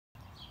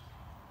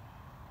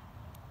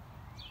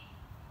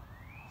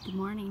Good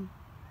morning.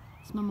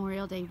 It's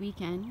Memorial Day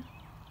weekend.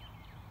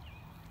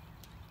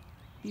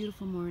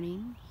 Beautiful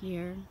morning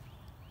here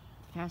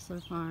at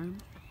Fassler Farm,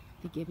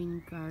 the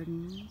Giving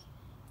Gardens,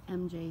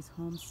 MJ's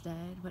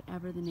Homestead,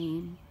 whatever the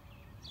name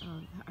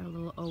of our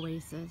little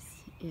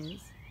oasis is.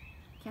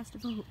 Cast a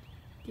vote.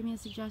 Give me a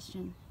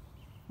suggestion.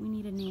 We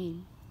need a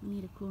name. We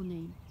need a cool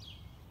name.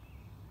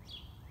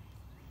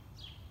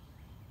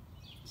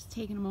 Just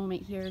taking a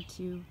moment here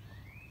to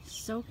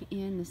soak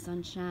in the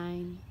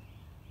sunshine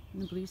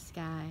and the blue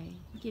sky.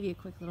 Give you a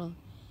quick little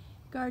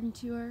garden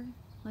tour,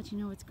 let you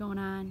know what's going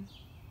on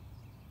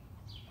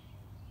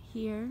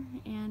here,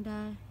 and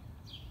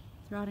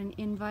throw out an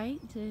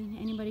invite to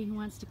anybody who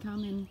wants to come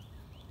and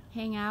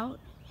hang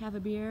out, have a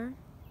beer,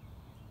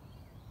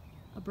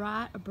 a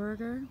brat, a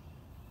burger,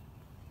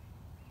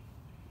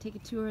 take a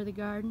tour of the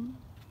garden.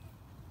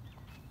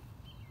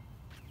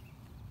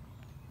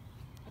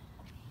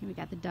 Here we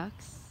got the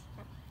ducks.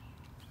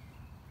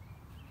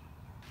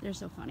 They're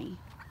so funny.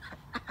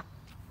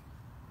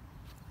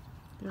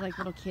 They're like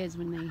little kids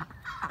when they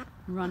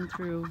run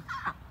through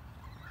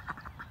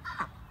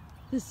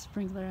the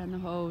sprinkler on the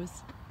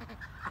hose.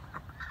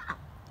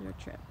 They're a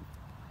trip.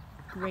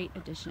 Great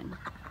addition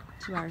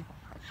to our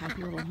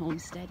happy little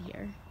homestead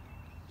here.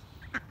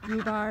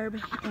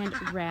 Rhubarb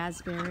and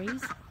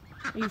raspberries.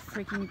 Are you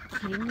freaking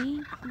kidding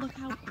me? Look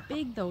how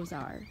big those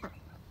are.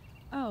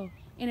 Oh,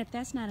 and if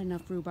that's not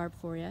enough rhubarb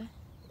for you,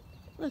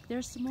 look,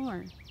 there's some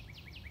more.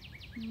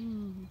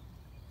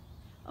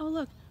 Oh,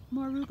 look,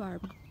 more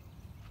rhubarb.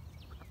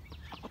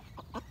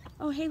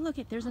 Oh, hey, look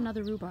it, there's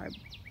another rhubarb.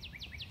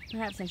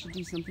 Perhaps I should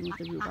do something with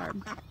the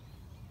rhubarb.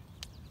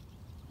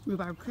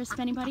 Rhubarb crisp,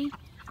 anybody?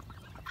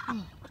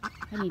 Oh,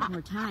 I need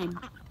more time.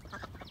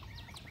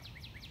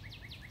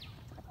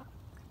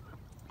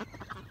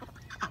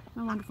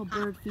 My wonderful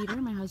bird feeder.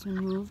 My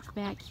husband moved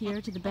back here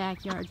to the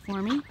backyard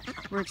for me.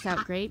 Works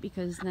out great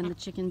because then the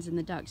chickens and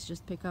the ducks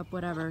just pick up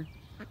whatever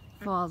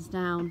falls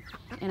down.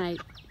 And I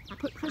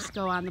put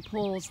Crisco on the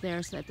poles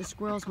there so that the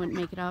squirrels wouldn't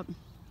make it up.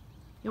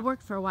 It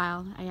worked for a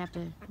while. I have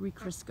to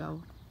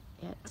re-Crisco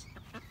it.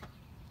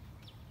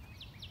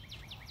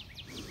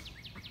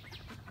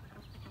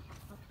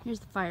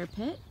 Here's the fire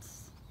pit.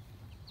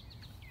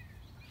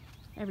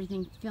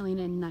 Everything filling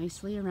in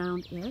nicely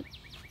around it.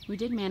 We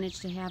did manage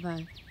to have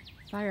a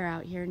fire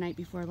out here night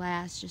before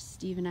last. Just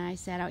Steve and I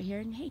sat out here,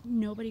 and hey,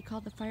 nobody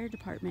called the fire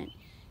department.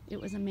 It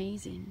was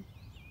amazing.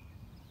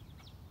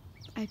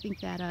 I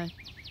think that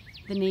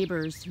the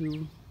neighbors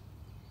who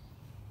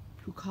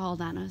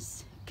called on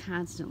us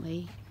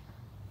constantly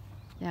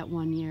that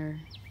one year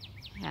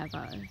have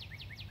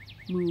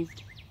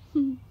moved.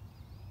 One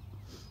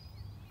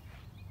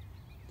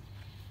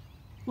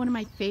of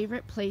my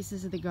favorite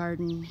places of the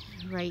garden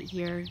right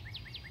here,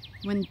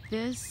 when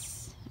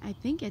this, I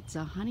think it's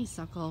a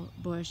honeysuckle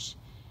bush,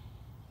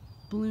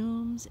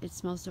 blooms, it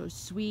smells so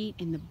sweet,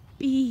 and the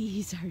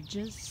bees are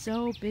just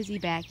so busy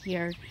back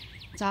here.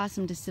 It's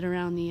awesome to sit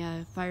around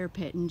the fire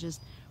pit and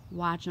just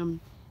watch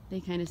them. They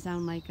kind of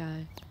sound like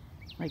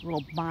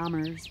little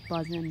bombers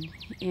buzzing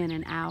in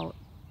and out.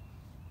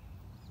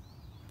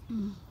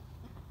 And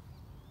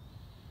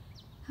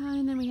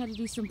then we had to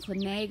do some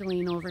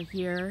finagling over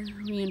here,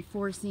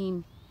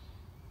 reinforcing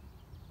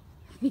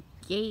the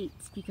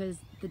gates because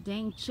the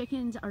dang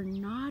chickens are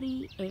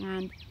naughty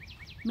and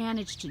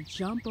manage to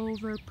jump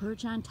over,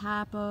 perch on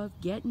top of,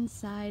 get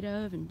inside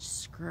of, and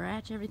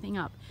scratch everything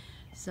up.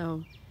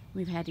 So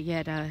we've had to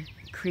get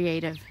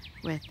creative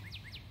with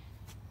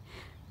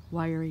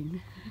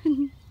wiring.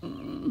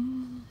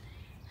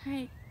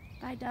 Alright,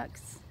 bye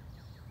ducks,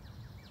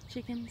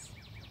 chickens,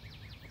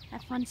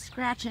 have fun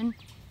scratching.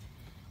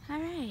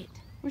 Alright,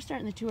 we're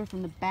starting the tour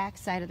from the back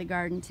side of the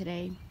garden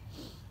today.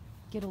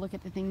 Get a look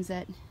at the things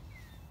that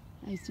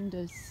I seem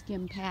to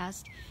skim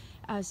past.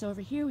 So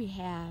over here we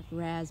have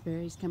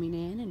raspberries coming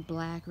in, and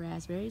black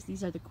raspberries.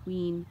 These are the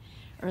queen,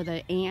 or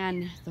the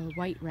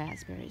white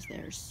raspberries.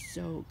 They're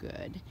so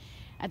good.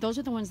 Those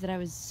are the ones that I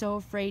was so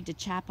afraid to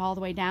chop all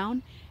the way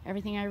down.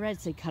 Everything I read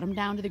said cut them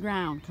down to the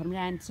ground, cut them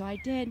down. So I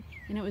did,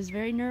 and it was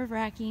very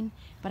nerve-wracking,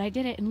 but I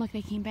did it, and look,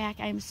 they came back.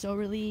 I am so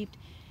relieved.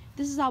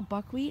 This is all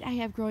buckwheat I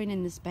have growing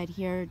in this bed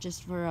here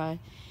just for a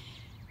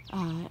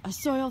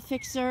soil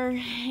fixer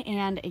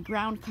and a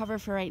ground cover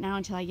for right now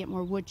until I get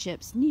more wood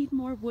chips. Need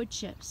more wood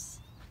chips.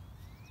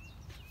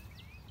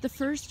 The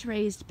first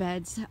raised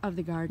beds of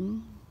the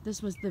garden,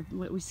 this was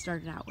what we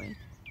started out with.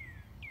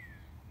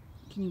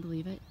 Can you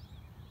believe it?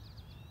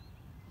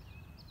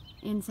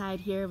 Inside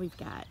here we've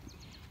got,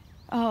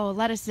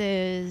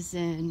 lettuces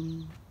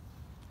and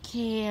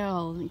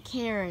kale and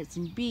carrots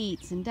and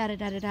beets and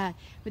da-da-da-da-da.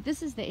 But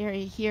this is the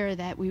area here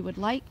that we would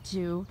like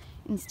to,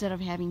 instead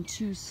of having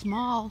two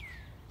small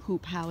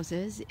hoop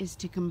houses, is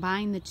to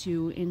combine the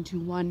two into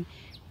one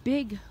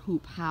big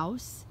hoop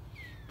house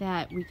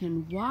that we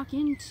can walk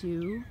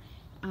into,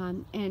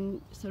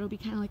 and so it'll be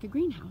kind of like a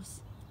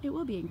greenhouse. It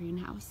will be a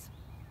greenhouse.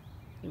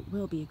 It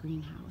will be a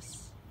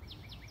greenhouse.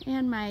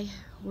 And my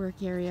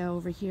work area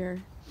over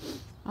here.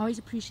 Always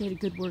appreciate a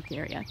good work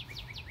area.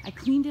 I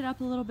cleaned it up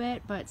a little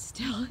bit, but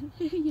still,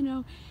 you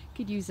know,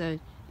 could use a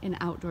an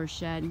outdoor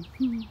shed.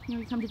 Here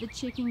we come to the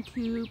chicken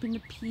coop and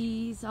the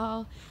peas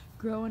all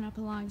growing up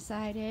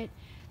alongside it.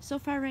 So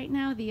far right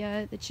now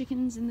the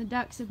chickens and the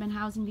ducks have been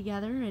housing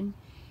together, and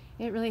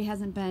it really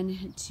hasn't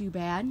been too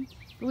bad.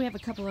 But we have a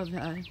couple of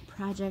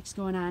projects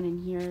going on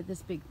in here.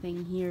 This big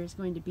thing here is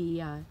going to be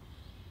a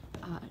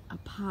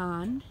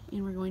pond,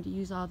 and we're going to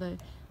use all the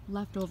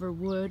leftover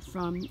wood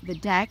from the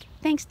deck.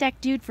 Thanks, deck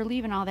dude, for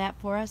leaving all that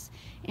for us.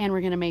 And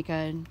we're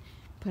gonna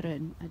put a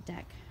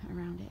deck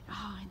around it.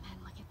 Oh, and then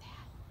look at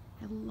that.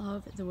 I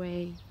love the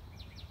way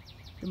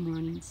the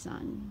morning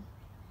sun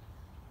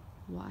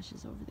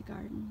washes over the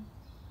garden.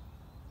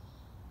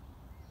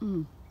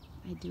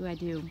 I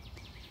do.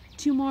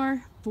 Two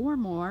more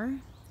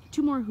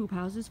hoop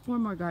houses, 4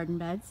 more garden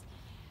beds.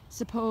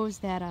 Suppose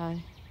that,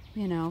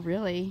 you know,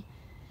 really,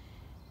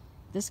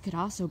 this could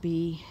also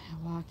be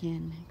a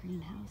walk-in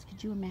greenhouse.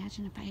 Could you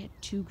imagine if I had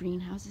 2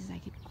 greenhouses I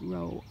could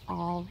grow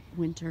all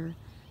winter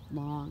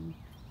long?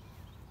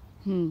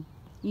 You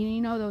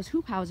know, those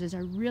hoop houses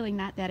are really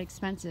not that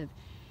expensive.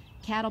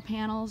 Cattle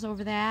panels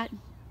over that,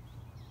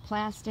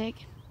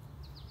 plastic,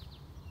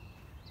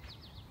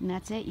 and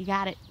that's it. You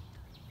got it.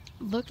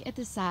 Look at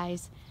the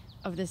size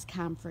of this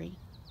comfrey.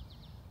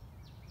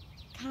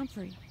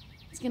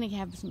 It's going to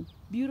have some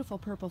beautiful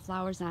purple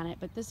flowers on it,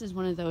 but this is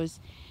one of those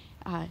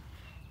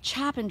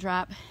chop and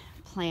drop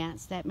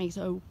plants that makes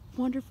a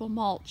wonderful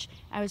mulch.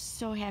 I was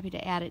so happy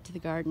to add it to the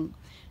garden.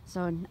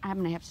 So I'm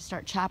going to have to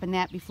start chopping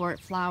that before it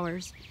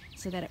flowers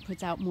so that it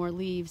puts out more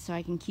leaves, so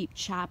I can keep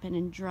chopping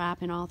and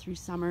dropping all through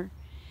summer.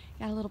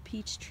 Got a little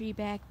peach tree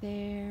back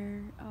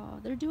there. Oh,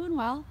 they're doing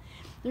well.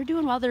 They're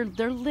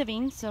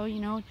living. So,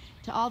 you know,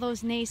 to all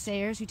those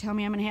naysayers who tell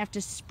me I'm going to have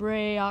to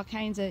spray all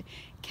kinds of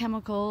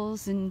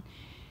chemicals and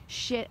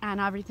shit on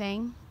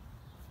everything,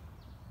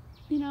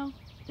 you know,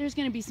 there's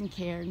going to be some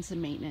care and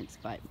some maintenance,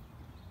 but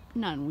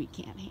none we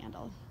can't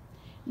handle.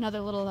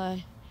 Another little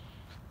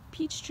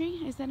peach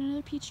tree. Is that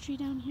another peach tree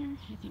down here?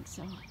 I think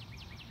so.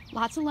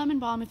 Lots of lemon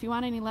balm. If you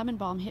want any lemon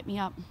balm, hit me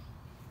up.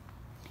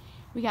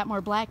 We got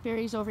more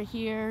blackberries over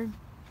here.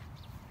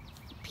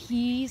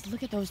 Peas.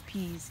 Look at those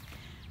peas.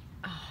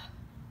 Oh,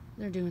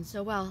 they're doing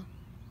so well.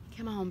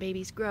 Come on,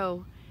 babies.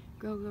 Grow.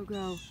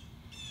 Grow.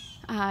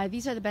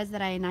 These are the beds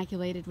that I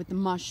inoculated with the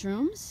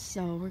mushrooms,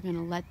 so we're going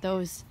to let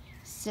those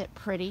sit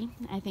pretty.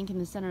 I think in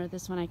the center of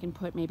this one I can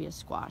put maybe a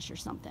squash or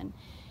something.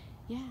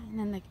 Yeah, and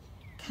then the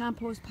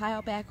compost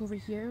pile back over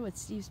here with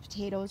Steve's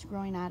potatoes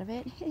growing out of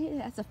it.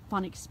 That's a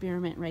fun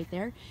experiment right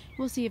there.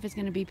 We'll see if it's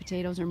going to be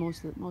potatoes or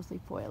mostly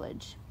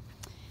foliage.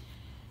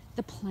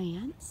 The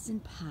plants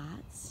and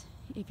pots,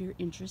 if you're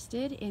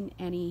interested in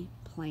any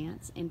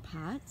plants and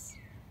pots,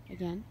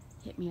 again,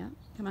 hit me up.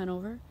 Come on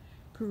over,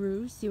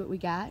 peruse, see what we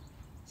got,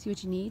 see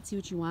what you need, see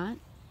what you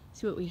want,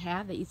 see what we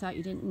have that you thought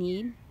you didn't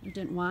need or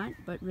didn't want,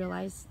 but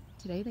realize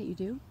today that you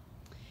do.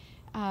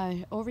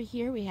 Over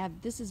here we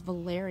have, this is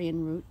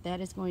valerian root.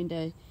 That is going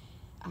to,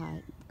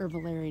 or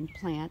valerian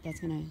plant, that's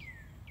going to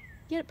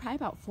get probably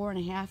about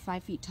 4.5,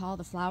 5 feet tall.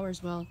 The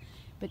flowers will,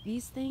 but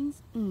these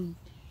things,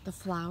 the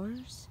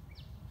flowers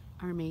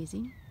are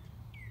amazing.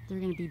 They're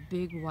going to be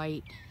big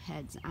white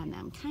heads on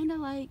them, kind of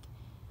like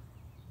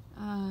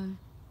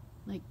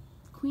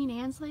Queen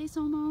Anne's lace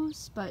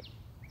almost, but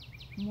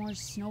more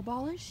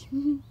snowballish.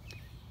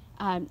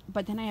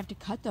 But then I have to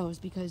cut those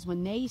because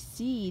when they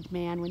seed,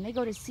 man, when they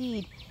go to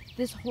seed,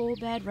 this whole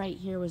bed right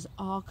here was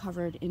all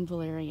covered in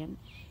valerian,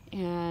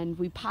 and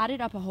we potted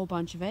up a whole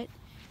bunch of it.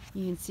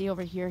 You can see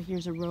over here,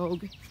 here's a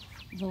rogue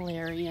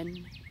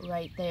valerian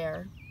right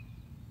there,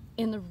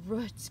 and the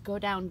roots go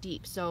down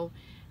deep, so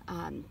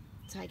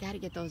I got to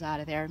get those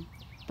out of there.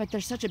 But they're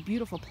such a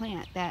beautiful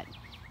plant that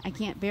I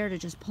can't bear to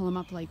just pull them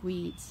up like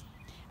weeds.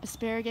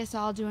 Asparagus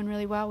all doing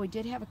really well. We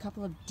did have a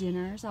couple of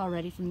dinners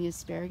already from the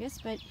asparagus,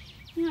 but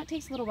you know, it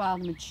takes a little while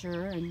to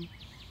mature and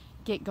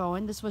get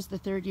going. This was the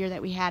 3rd year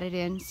that we had it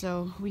in,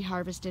 so we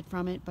harvested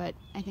from it, but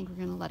I think we're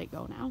going to let it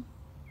go now.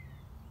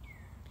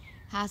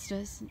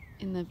 Hostas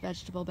in the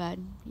vegetable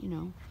bed, you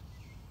know,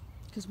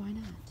 because why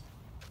not?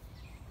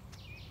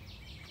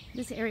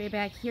 This area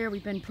back here,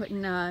 we've been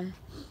putting,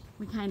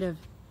 we kind of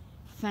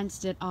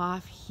fenced it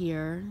off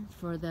here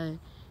for the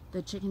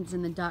chickens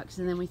and the ducks,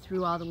 and then we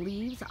threw all the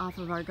leaves off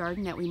of our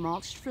garden that we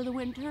mulched for the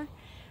winter.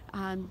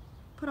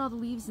 Put all the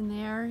leaves in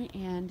there,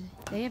 and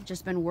they have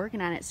just been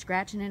working on it,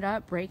 scratching it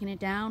up, breaking it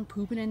down,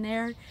 pooping in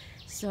there.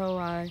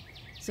 So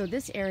so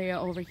this area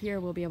over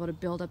here we'll be able to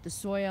build up the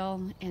soil,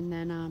 and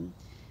then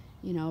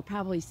you know,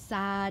 probably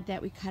sod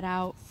that we cut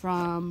out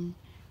from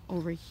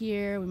over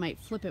here. We might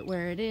flip it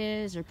where it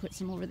is or put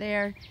some over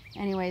there.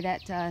 Anyway,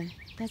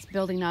 that's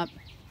building up.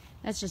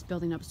 That's just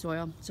building up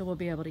soil, so we'll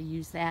be able to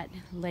use that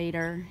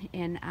later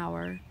in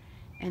our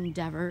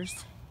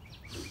endeavors.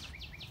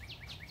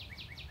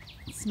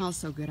 It smells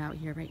so good out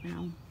here right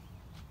now.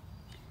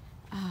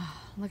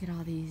 Look at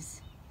all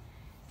these.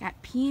 Got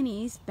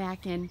peonies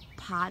back in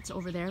pots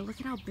over there. Look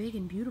at how big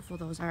and beautiful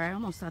those are. I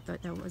almost thought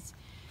that was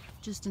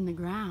just in the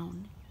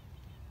ground.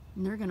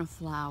 And they're gonna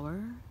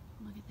flower.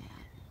 Look at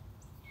that.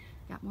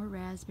 Got more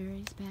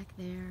raspberries back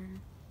there.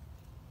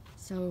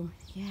 So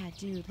yeah,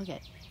 dude, look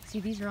at, see,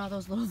 these are all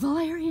those little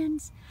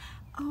valerians.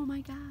 Oh my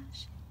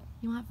gosh.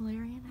 You want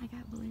valerian? I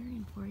got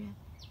valerian for you.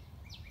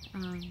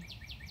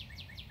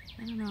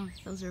 I don't know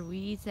if those are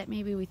weeds that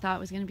maybe we thought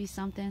was going to be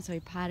something, so we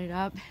potted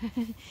up.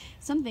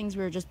 Some things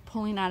we were just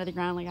pulling out of the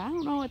ground like, I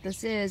don't know what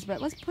this is,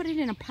 but let's put it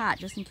in a pot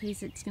just in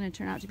case it's going to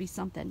turn out to be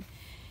something.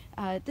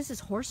 This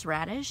is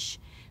horseradish.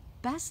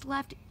 Best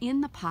left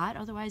in the pot,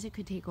 otherwise it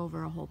could take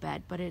over a whole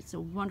bed, but it's a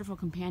wonderful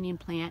companion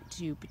plant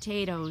to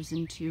potatoes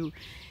and to,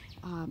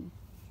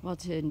 well,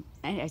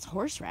 it's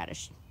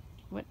horseradish.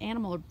 What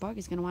animal or bug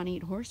is going to want to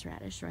eat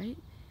horseradish, right?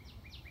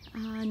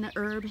 On the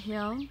herb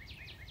hill,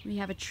 we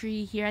have a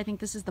tree here. I think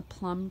this is the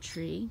plum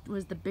tree. It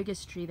was the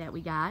biggest tree that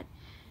we got.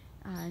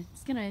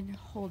 It's going to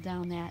hold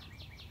down that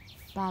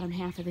bottom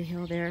half of the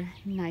hill there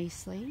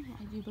nicely,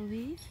 I do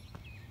believe.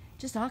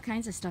 Just all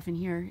kinds of stuff in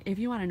here. If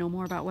you want to know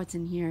more about what's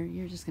in here,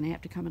 you're just going to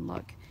have to come and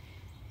look.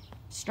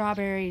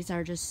 Strawberries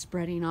are just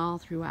spreading all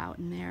throughout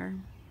in there.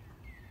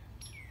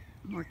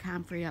 More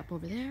comfrey up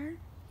over there.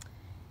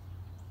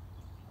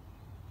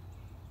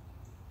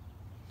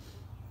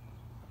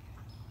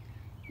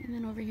 And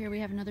then over here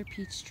we have another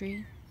peach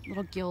tree.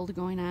 Little guild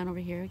going on over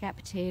here. We got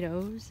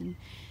potatoes and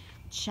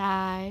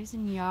chives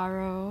and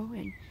yarrow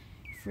and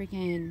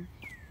freaking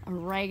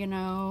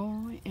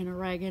oregano and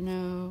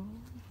oregano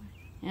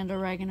and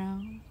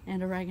oregano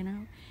and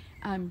oregano.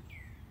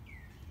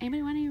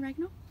 Anybody want any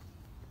oregano?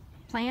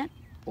 Plant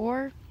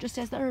or just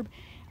as the herb.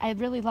 I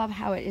really love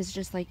how it is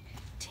just like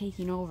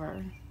taking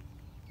over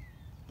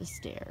the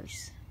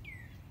stairs.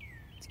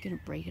 It's gonna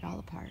break it all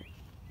apart.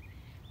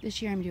 This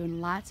year I'm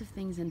doing lots of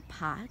things in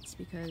pots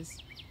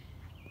because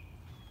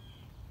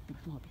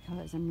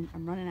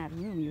I'm running out of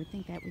room. You would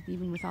think that with,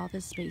 even with all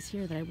this space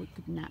here, that I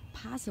could not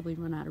possibly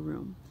run out of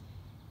room.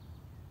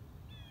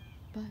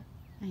 But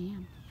I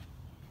am.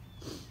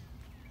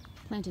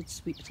 Planted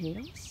sweet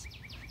potatoes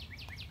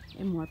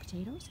and more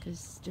potatoes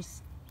because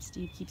just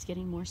Steve keeps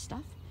getting more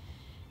stuff.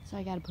 So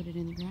I got to put it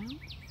in the ground.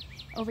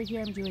 Over here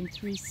I'm doing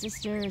Three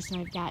Sisters. So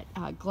I've got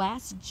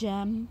glass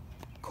gem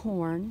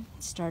corn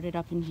started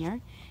up in here,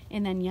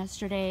 and then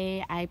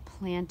yesterday I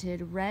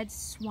planted red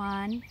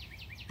swan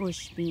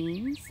bush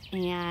beans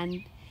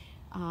and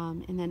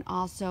then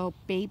also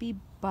baby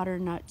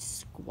butternut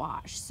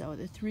squash. So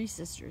the Three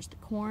Sisters, the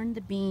corn,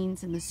 the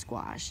beans, and the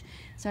squash.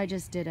 So I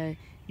just did a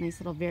nice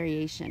little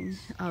variation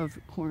of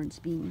corns,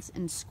 beans,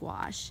 and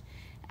squash.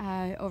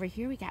 Over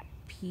here we got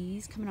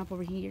peas coming up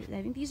over here.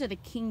 I think these are the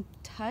King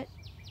Tut.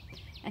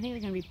 I think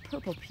they're going to be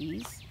purple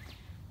peas.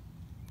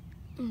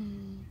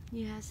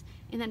 Yes,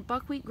 and then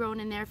buckwheat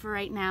grown in there for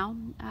right now.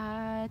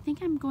 I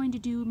think I'm going to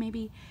do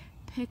maybe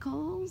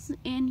pickles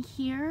in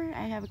here.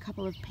 I have a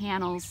couple of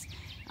panels,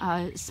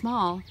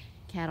 small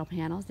cattle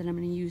panels that I'm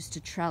going to use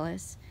to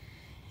trellis.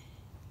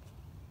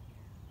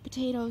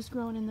 Potatoes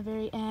grown in the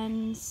very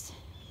ends.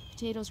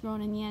 Potatoes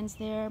grown in the ends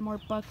there. More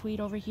buckwheat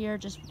over here.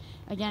 Just,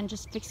 again,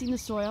 just fixing the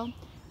soil.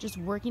 Just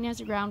working as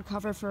a ground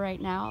cover for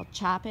right now. I'll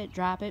chop it,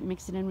 drop it,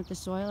 mix it in with the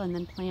soil, and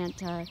then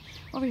plant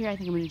over here. I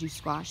think I'm going to do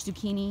squash,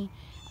 zucchini,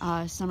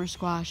 summer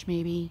squash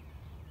maybe.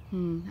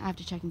 I have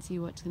to check and see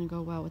what's going to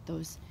go well with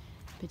those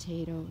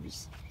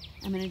potatoes.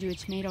 I'm going to do a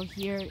tomato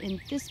here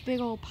in this big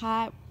old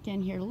pot.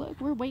 Again here,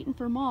 look, we're waiting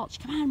for mulch.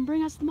 Come on,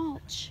 bring us the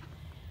mulch.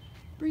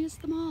 Bring us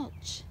the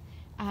mulch.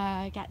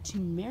 I got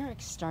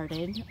turmeric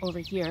started over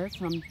here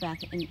from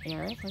Beth and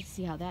Eric. Let's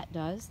see how that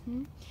does.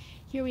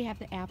 Here we have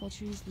the apple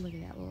trees. Look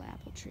at that little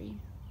apple tree.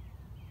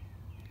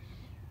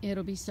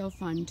 It'll be so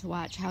fun to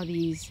watch how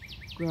these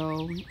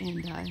grow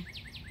and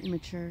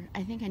mature.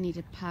 I think I need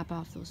to pop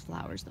off those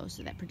flowers though,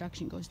 so that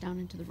production goes down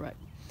into the root.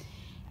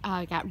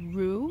 I got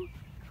rue.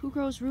 Who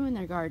grows rue in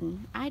their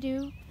garden? I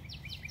do.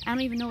 I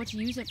don't even know what to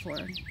use it for,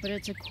 but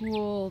it's a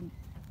cool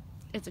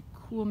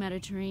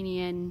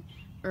Mediterranean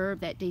herb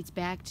that dates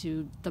back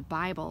to the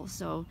Bible.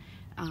 So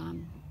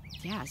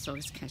yeah, so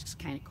it's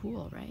kind of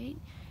cool, right?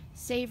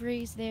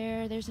 Savories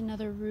there. There's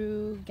another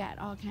rue. Got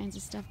all kinds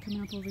of stuff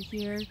coming up over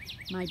here.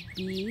 My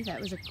bee.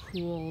 That was a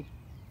cool.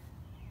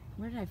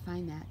 Where did I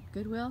find that?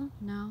 Goodwill?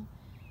 No.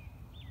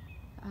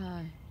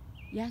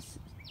 Yes.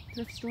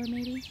 Thrift store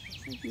maybe.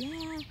 It's like,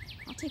 yeah.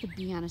 I'll take a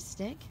bee on a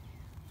stick.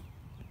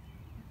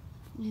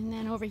 And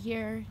then over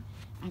here,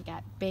 I've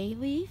got bay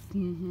leaf.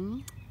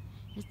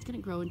 It's gonna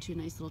grow into a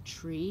nice little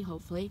tree.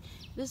 Hopefully.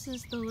 This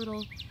is the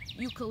little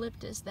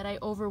eucalyptus that I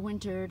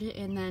overwintered,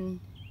 and then.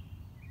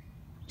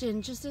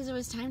 And just as it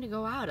was time to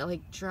go out, it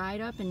like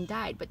dried up and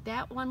died. But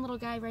that one little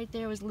guy right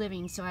there was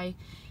living, so I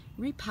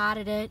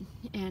repotted it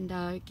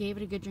and gave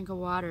it a good drink of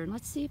water. And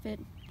let's see if it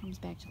comes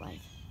back to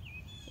life.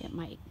 It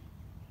might.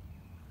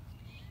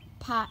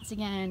 Pots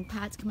again.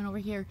 Pots coming over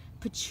here.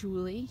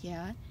 Patchouli,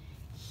 yeah.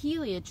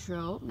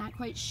 Heliotrope, not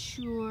quite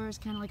sure. It's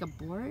kind of like a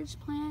borage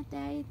plant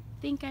that I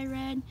think I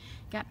read.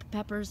 Got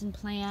peppers and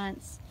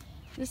plants.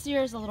 This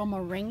here is a little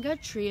moringa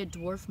tree, a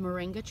dwarf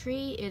moringa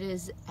tree. It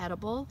is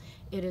edible.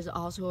 It is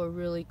also a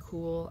really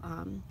cool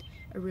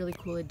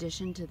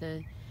addition to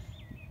the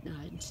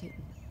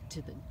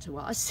to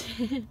us.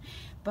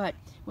 But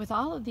with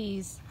all of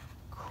these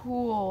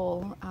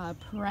cool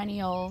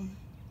perennial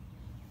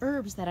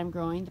herbs that I'm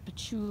growing, the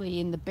patchouli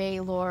and the bay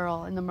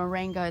laurel and the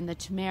moringa and the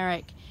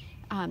turmeric,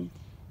 I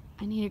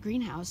need a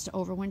greenhouse to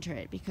overwinter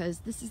it, because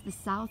this is the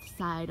south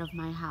side of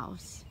my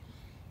house,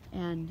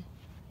 and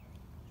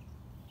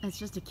it's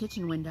just a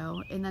kitchen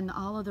window, and then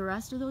all of the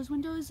rest of those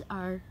windows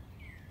are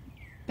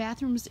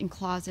bathrooms and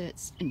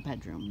closets and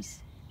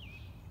bedrooms,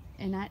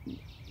 and that,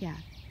 yeah,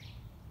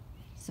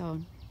 so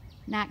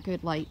not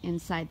good light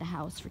inside the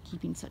house for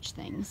keeping such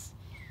things.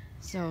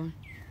 So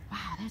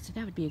wow,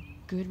 that would be a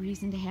good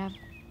reason to have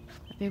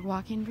a big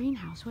walk-in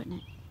greenhouse,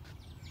 wouldn't it?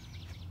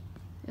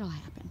 It'll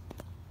happen.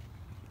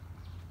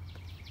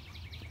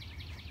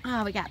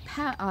 We got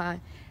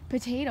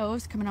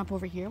potatoes coming up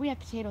over here. We have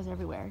potatoes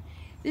everywhere.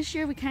 This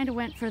year we kind of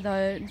went for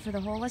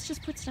the whole, let's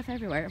just put stuff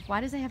everywhere.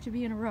 Why does it have to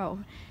be in a row?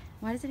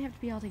 Why does it have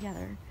to be all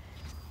together?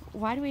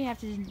 Why do we have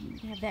to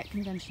have that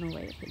conventional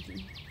way of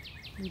thinking?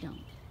 We don't.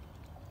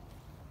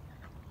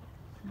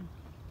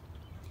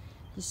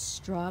 The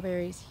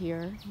strawberries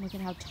here, look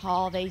at how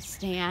tall they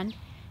stand.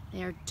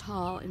 They are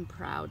tall and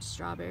proud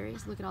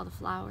strawberries. Look at all the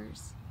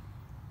flowers.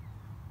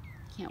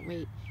 Can't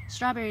wait.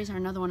 Strawberries are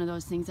another one of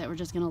those things that we're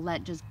just gonna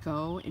let just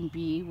go and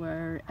be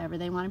wherever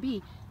they want to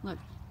be. Look,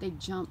 they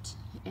jumped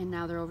and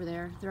now they're over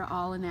there. They're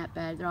all in that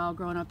bed. They're all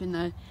growing up in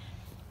the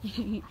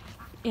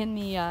in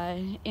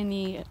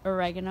the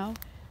oregano.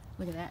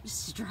 Look at that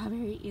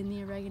strawberry in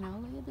the oregano.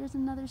 Look at, there's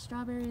another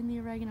strawberry in the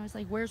oregano. It's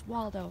like, where's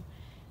Waldo?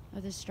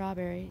 Of the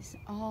strawberries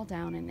all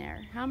down in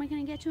there. How am I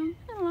going to get to them?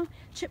 I don't know.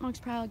 Chipmunks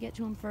probably get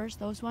to them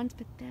first, those ones,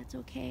 but that's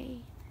okay.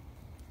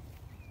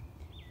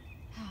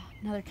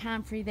 Another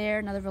comfrey there,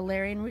 another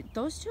valerian.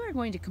 Those two are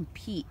going to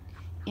compete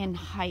in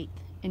height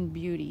and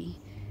beauty,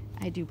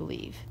 I do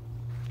believe.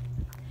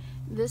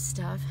 This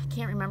stuff,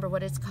 can't remember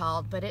what it's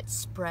called, but it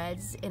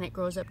spreads and it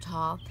grows up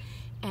tall,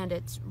 and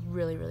it's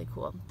really, really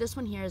cool. This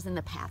one here is in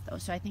the path though,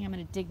 so I think I'm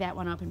going to dig that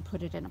one up and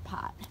put it in a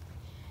pot,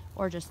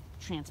 or just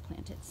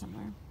transplant it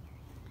somewhere.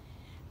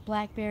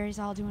 Blackberries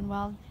all doing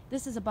well.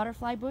 This is a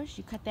butterfly bush.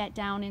 You cut that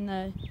down in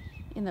the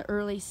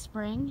early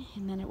spring,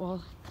 and then it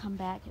will come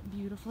back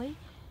beautifully.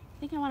 I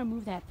think I want to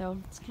move that though.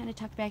 It's kind of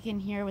tucked back in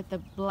here with the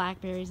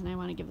blackberries, and I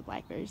want to give the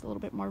blackberries a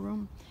little bit more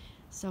room.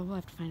 So we'll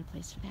have to find a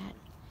place for that.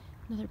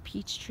 Another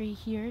peach tree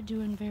here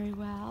doing very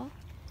well.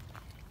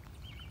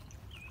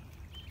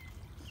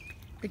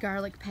 The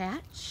garlic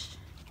patch.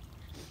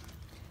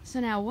 So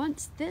now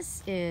once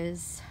this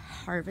is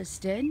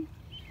harvested,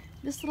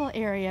 this little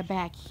area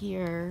back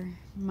here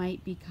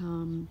might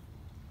become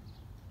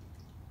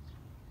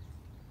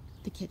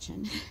the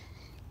kitchen.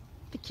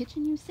 The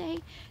kitchen, you say?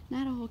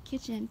 Not a whole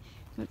kitchen,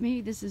 but maybe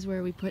this is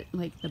where we put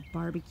like the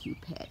barbecue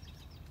pit.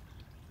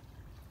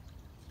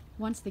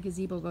 Once the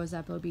gazebo goes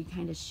up, it'll be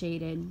kind of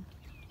shaded,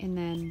 and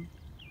then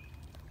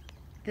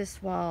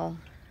this wall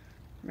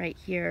right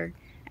here,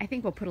 I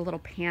think we'll put a little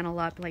panel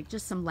up, like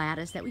just some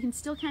lattice that we can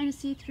still kind of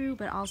see through,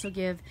 but also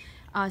give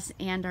us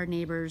and our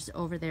neighbors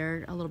over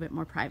there a little bit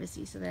more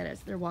privacy, so that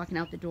as they're walking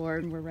out the door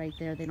and we're right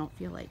there, they don't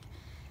feel like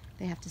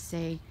they have to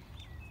say,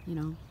 you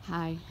know,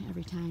 hi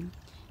every time.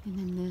 And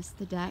then this,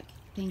 the deck.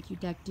 Thank you,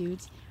 deck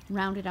dudes.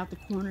 Rounded out the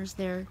corners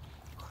there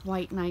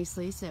quite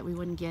nicely so that we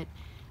wouldn't get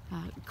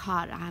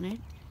caught on it.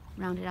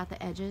 Rounded out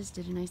the edges,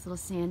 did a nice little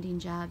sanding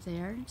job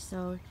there.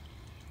 So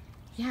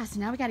yeah, so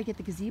now we got to get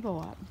the gazebo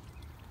up.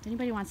 If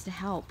anybody wants to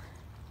help,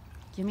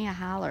 give me a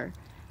holler.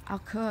 I'll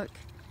cook.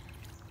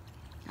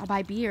 I'll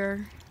buy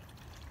beer.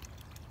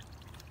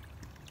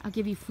 I'll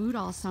give you food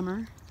all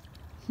summer.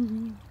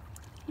 And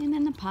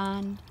then the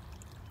pond.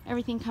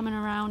 Everything coming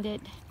around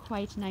it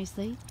quite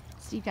nicely.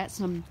 So you've got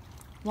some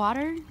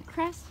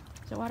watercress.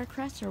 Is it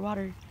watercress or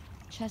water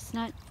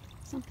chestnut?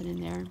 Something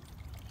in there.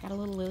 Got a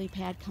little lily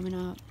pad coming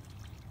up.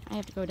 I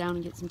have to go down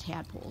and get some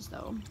tadpoles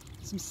though.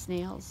 Some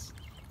snails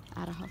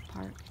out of Huff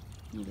Park.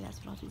 Maybe that's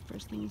what I'll do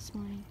first thing this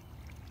morning.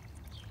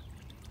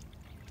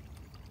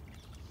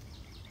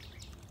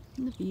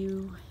 And the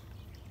view.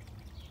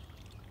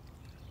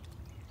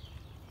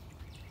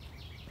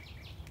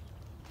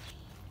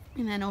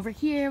 And then over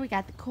here we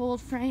got the cold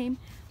frame.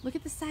 Look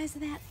at the size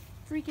of that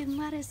freaking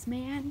lettuce,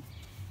 man.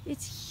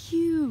 It's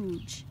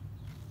huge.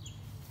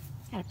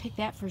 Gotta pick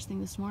that first thing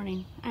this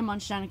morning. I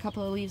munched on a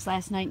couple of leaves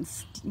last night and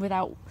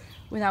without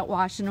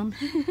washing them.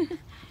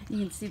 You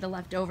can see the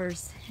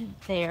leftovers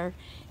there.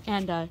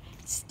 And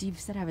Steve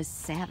said I was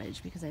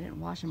savage because I didn't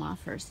wash them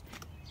off first.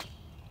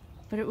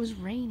 But it was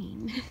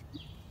raining.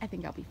 I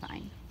think I'll be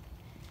fine.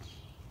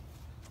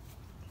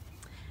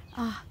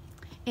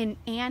 And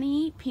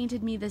Annie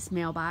painted me this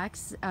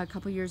mailbox a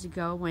couple years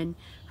ago when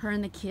her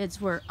and the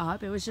kids were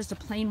up. It was just a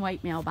plain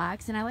white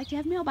mailbox, and I like to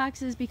have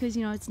mailboxes because,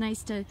 you know, it's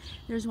nice to,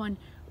 there's one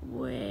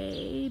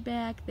way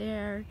back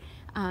there,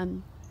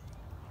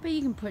 but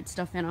you can put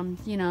stuff in them,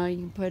 you know, you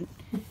can put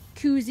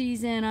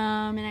koozies in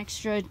them and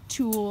extra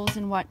tools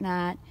and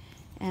whatnot,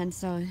 and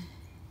so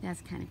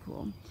that's kind of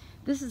cool.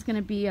 This is going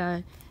to be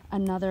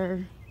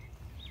another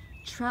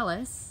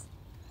trellis.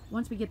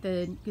 Once we get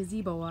the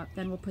gazebo up,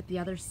 then we'll put the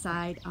other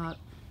side up,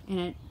 and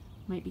it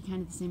might be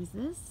kind of the same as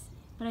this,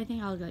 but I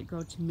think I'll like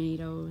grow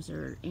tomatoes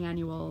or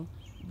annual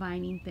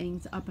vining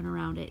things up and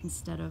around it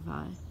instead of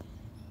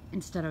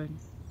instead of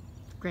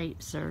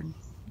grapes or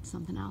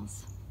something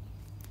else.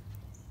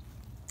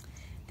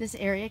 This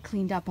area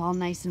cleaned up all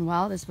nice and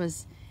well. This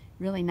was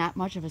really not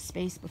much of a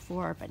space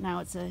before, but now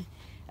it's a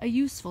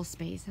useful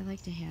space. I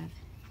like to have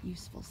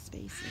useful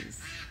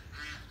spaces.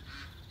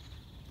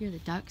 Here are the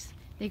ducks.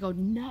 They go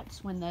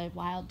nuts when the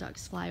wild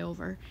ducks fly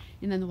over,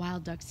 and then the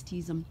wild ducks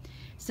tease them.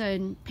 So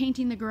I'm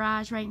painting the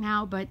garage right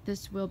now, but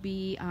this will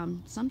be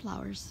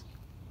sunflowers.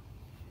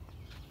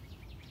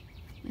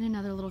 And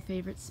another little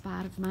favorite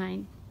spot of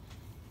mine.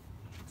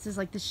 This is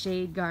like the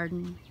shade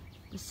garden,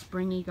 the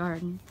springy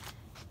garden.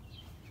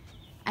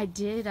 I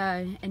did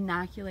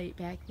inoculate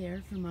back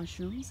there for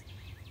mushrooms,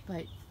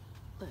 but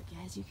look,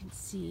 as you can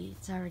see,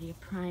 it's already a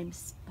prime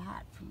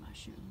spot for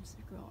mushrooms.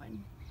 They're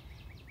growing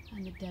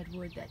on the dead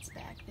wood that's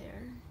back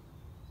there.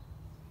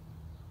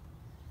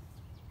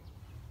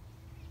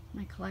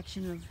 My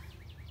collection of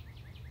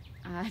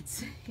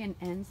odds and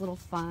ends, little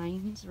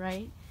finds,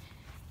 right?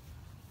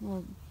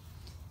 Little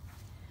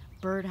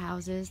bird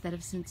houses that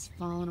have since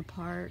fallen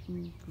apart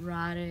and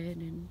rotted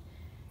and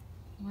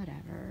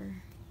whatever.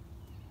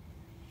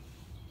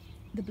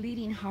 The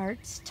bleeding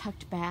hearts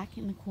tucked back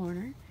in the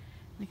corner,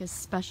 like a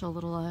special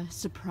little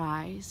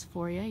surprise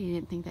for you. You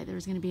didn't think that there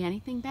was going to be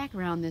anything back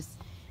around this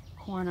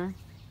corner,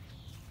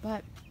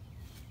 but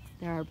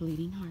there are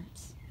bleeding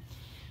hearts.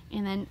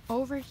 And then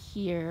over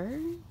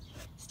here,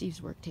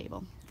 Steve's work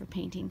table for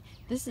painting.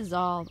 This is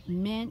all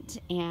mint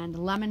and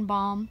lemon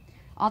balm,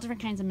 all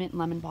different kinds of mint and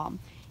lemon balm.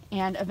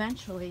 And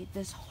eventually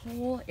this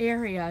whole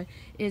area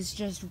is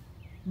just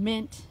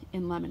mint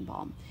and lemon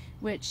balm,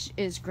 which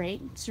is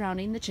great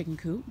surrounding the chicken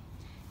coop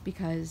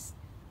because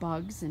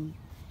bugs and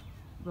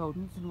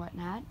rodents and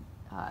whatnot,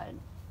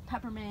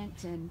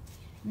 peppermint and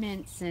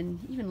mints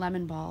and even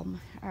lemon balm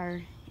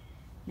are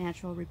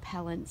natural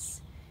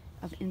repellents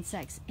of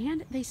insects,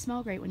 and they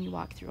smell great when you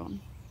walk through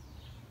them.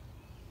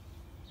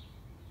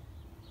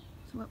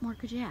 So what more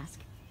could you ask?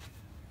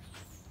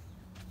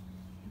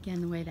 Again,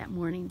 the way that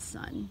morning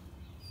sun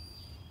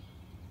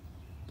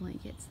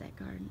blankets that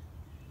garden.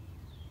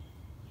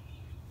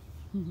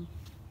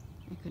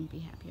 I couldn't be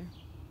happier.